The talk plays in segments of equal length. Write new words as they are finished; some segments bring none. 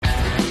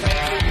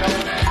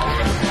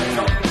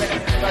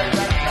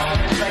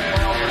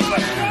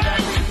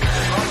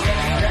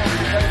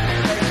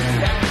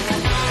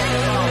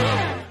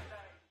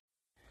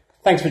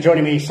Thanks for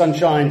joining me,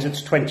 Sunshines.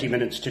 It's 20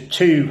 minutes to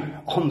 2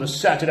 on the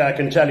Saturday. I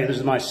can tell you this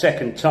is my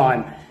second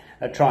time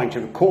trying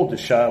to record the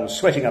show. I was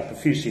sweating up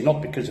profusely,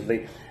 not because of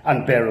the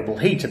unbearable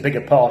heat. A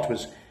bigger part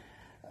was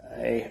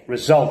a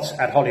result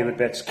at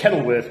Hollywoodbets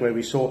Kenilworth, where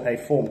we saw a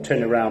form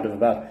turnaround of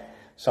about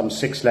some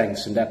 6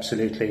 lengths and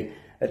absolutely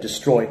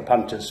destroyed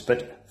punters.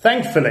 But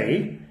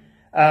thankfully,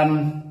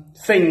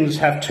 things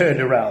have turned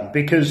around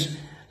because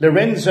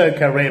Lorenzo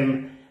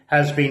Karim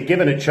has been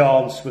given a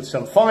chance with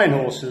some fine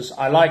horses.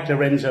 I like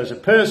Lorenzo as a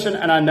person,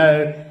 and I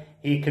know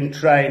he can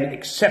train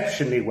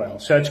exceptionally well.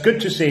 So it's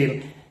good to see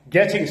him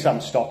getting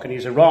some stock, and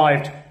he's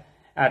arrived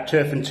at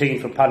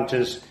Turfentine for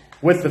punters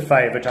with the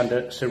favourite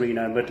under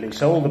Sereno Midley.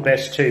 So all the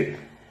best to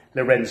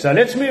Lorenzo.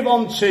 Let's move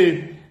on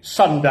to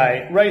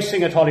Sunday,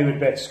 racing at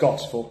Hollywoodbets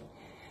Scottsville.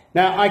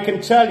 Now, I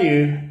can tell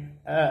you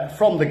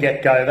from the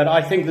get-go that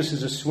I think this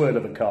is a swirl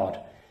of a card.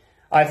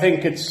 I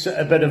think it's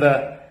a bit of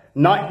a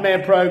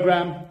nightmare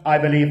program. I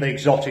believe the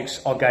exotics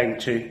are going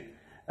to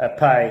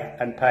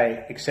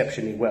pay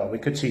exceptionally well. We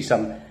could see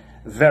some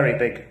very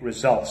big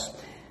results.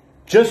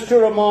 Just a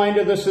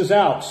reminder, this is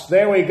out.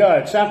 There we go.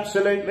 It's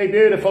absolutely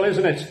beautiful,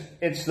 isn't it?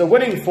 It's the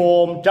winning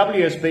form,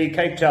 WSB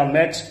Cape Town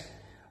Met,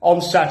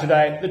 on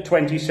Saturday, the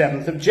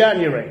 27th of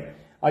January.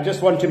 I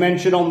just want to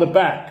mention on the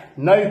back,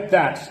 note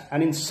that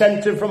an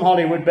incentive from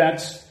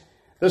Hollywoodbets.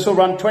 This will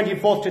run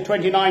 24th to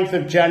 29th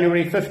of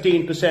January,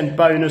 15%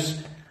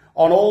 bonus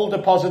on all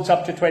deposits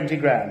up to 20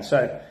 grand.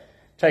 So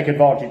take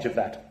advantage of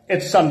that.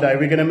 It's Sunday.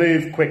 We're going to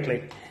move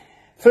quickly.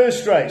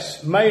 First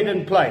race,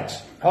 Maiden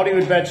Plate.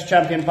 Hollywoodbets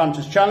Champion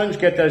Punters Challenge.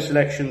 Get those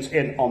selections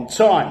in on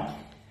time.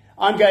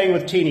 I'm going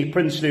with Teeny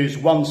Prinsloo's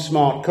One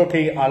Smart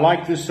Cookie. I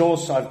like this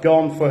horse. I've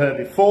gone for her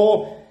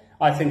before.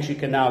 I think she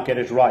can now get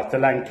it right. The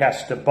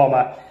Lancaster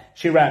Bomber.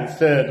 She ran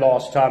third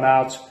last time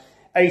out.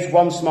 8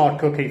 One Smart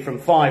Cookie from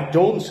 5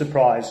 Dawn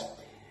Surprise.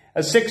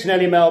 A 6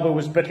 Nelly Melba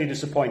was bitterly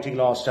disappointing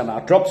last time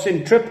out. Drops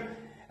in Trip.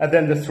 And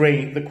then the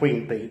 3, the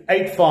Queen Bee.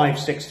 8, 5,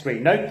 6, 3.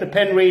 Note the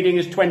pen reading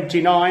is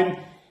 29.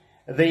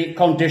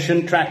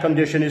 The track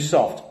condition is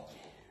soft.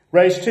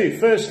 Race 2,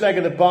 first leg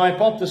of the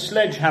bipod, the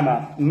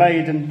Sledgehammer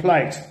Maiden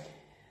Plate.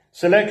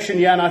 Selection,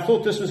 Jan, I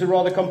thought this was a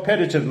rather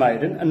competitive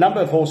maiden. A number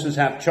of horses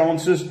have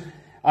chances.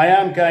 I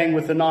am going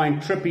with the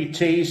 9 Trippy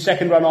T,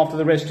 second run after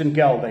the rest in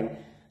gelding.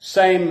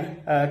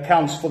 Same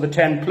counts for the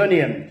 10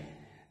 Plinian.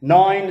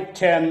 9,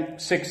 10,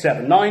 6,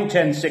 7. 9,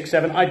 10, 6,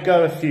 7. I'd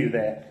go a few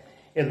there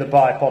in the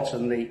bipods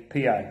and the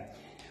PA.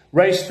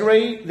 Race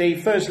 3, the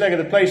first leg of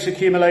the place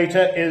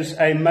accumulator is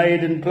a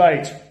Maiden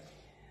Plate.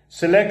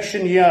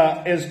 Selection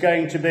here is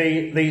going to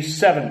be the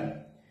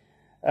 7,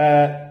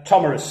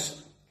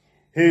 Tomarus,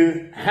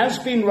 who has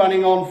been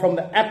running on from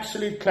the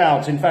absolute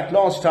clouds. In fact,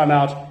 last time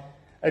out,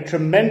 a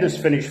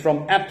tremendous finish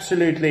from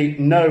absolutely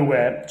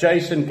nowhere.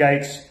 Jason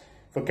Gates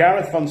for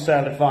Gareth Von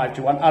Sale at 5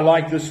 to 1. I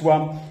like this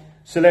one.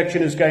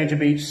 Selection is going to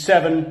be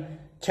 7,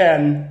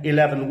 10,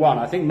 11, 1.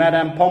 I think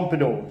Madame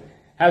Pompadour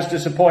has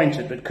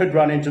disappointed, but could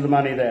run into the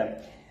money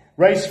there.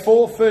 Race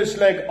 4, first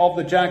leg of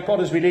the jackpot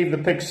as we leave the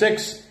pick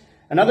 6.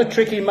 Another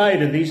tricky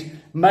maiden. These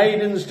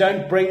maidens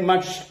don't bring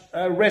much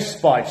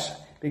respite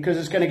because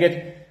it's going to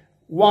get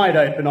wide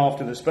open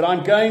after this. But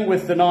I'm going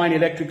with the 9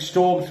 Electric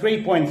Storm,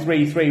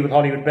 3.33 with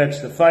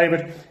Hollywoodbets, the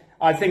favourite.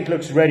 I think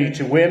looks ready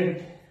to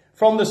win.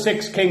 From the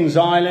 6 Kings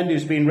Island,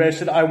 who's been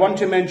rested, I want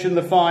to mention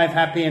the 5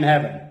 Happy in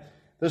Heaven.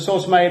 This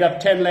horse made up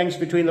 10 lengths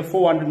between the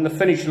 400 and the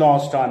finish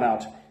last time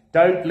out.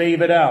 Don't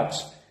leave it out.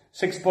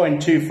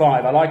 6.25.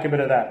 I like a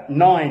bit of that.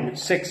 9,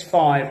 6,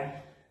 5,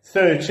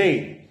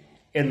 13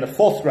 in the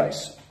 4th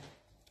race.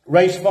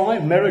 Race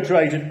 5, merit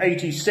rated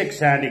 86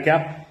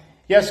 handicap.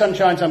 Yes,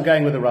 Sunshines, I'm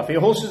going with a roughie.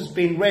 A horse has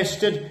been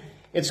rested.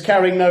 It's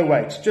carrying no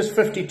weight. Just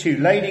 52.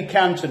 Lady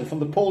Canton from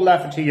the Paul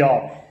Lafferty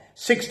Yard.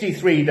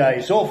 63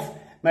 days off.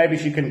 Maybe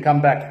she can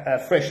come back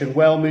fresh and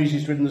well.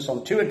 Moosey's ridden this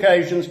on 2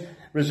 occasions.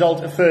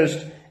 Result a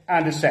first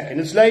and a second.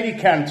 It's Lady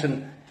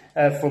Canton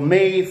for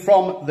me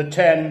from the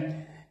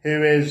 10,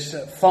 who is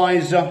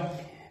Pfizer.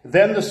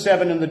 Then the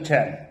 7 and the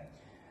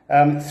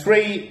 10.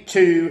 3,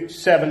 2,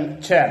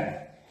 7, 10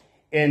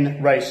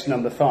 in race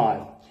number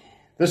 5.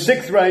 The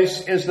 6th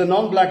race is the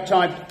non-black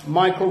type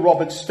Michael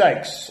Roberts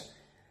Stakes.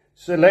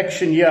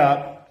 Selection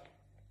year.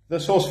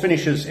 This horse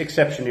finishes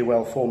exceptionally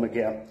well for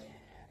McGear.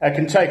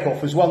 Can take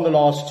off, has won the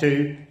last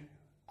 2.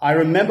 I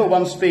remember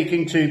once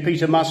speaking to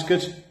Peter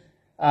Muscat.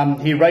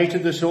 He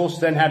rated this horse,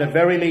 then had a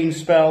very lean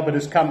spell, but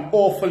has come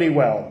awfully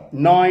well.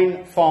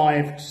 9,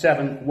 5,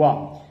 7,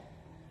 1.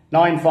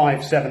 9,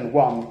 5, 7,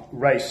 1,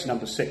 race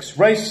number 6.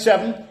 Race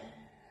 7,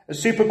 a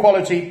super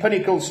quality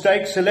Pinnacle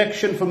Stakes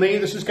selection for me.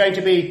 This is going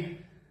to be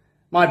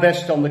my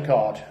best on the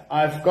card.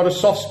 I've got a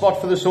soft spot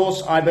for this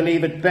horse. I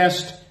believe at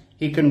best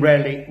he can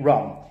rarely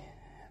run.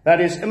 That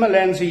is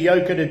Imalenzi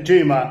Yoka de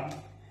Duma,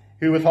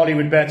 who with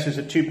Hollywoodbets is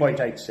at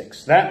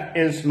 2.86. That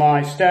is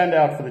my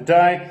standout for the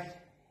day.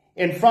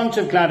 In front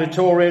of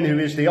Gladiatorian, who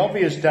is the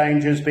obvious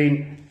danger, has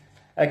been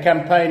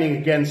campaigning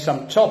against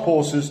some top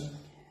horses.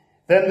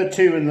 Then the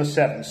 2 and the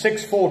 7.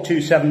 6, 4,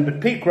 2, 7.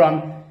 But peak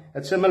run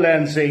at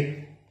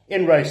Imalenzi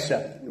in race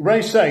 7.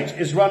 Race 8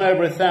 is run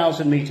over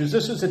 1,000 metres.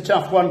 This is a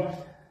tough one.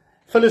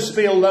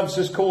 Phillispiel loves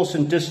his course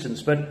and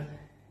distance, but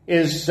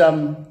is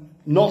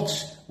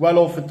not well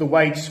off at the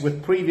weights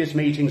with previous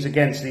meetings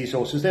against these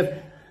horses. They've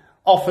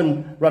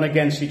often run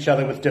against each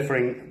other with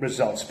differing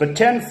results. But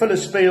 10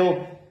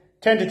 Phillispiel,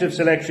 tentative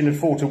selection at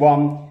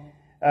 4-1.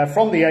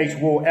 From the 8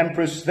 War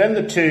Empress, then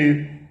the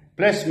 2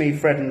 Bless Me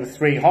Fred and the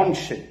 3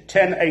 Honshu,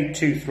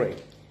 10-8-2-3.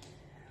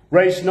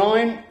 Race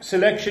 9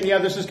 selection,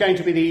 this is going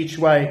to be the each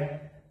way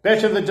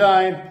bet of the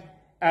day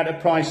at a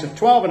price of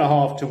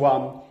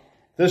 12.5-1.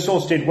 This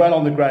horse did well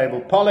on the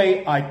Greyable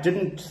Polly. I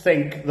didn't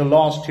think the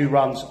last 2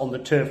 runs on the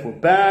turf were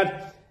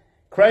bad.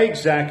 Craig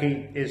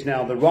Zaki is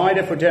now the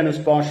rider for Dennis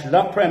Bosch,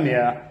 La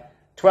Premiere.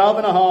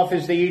 12.5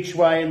 is the each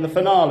way in the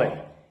finale.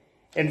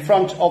 In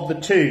front of the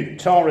 2,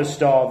 Tara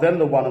Star, then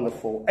the 1 and the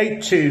 4.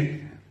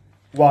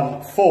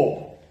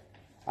 8-2-1-4.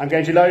 I'm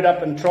going to load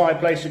up and try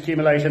place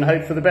accumulate and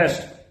hope for the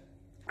best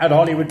at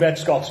Hollywoodbets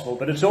Scottsville.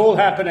 But it's all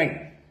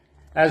happening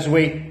as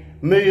we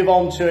move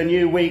on to a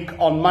new week.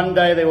 On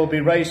Monday, they will be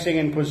racing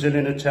in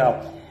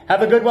KwaZulu-Natal.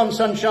 Have a good one,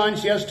 sunshine.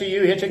 Cheers to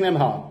you, hitting them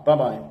hard.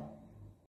 Bye-bye.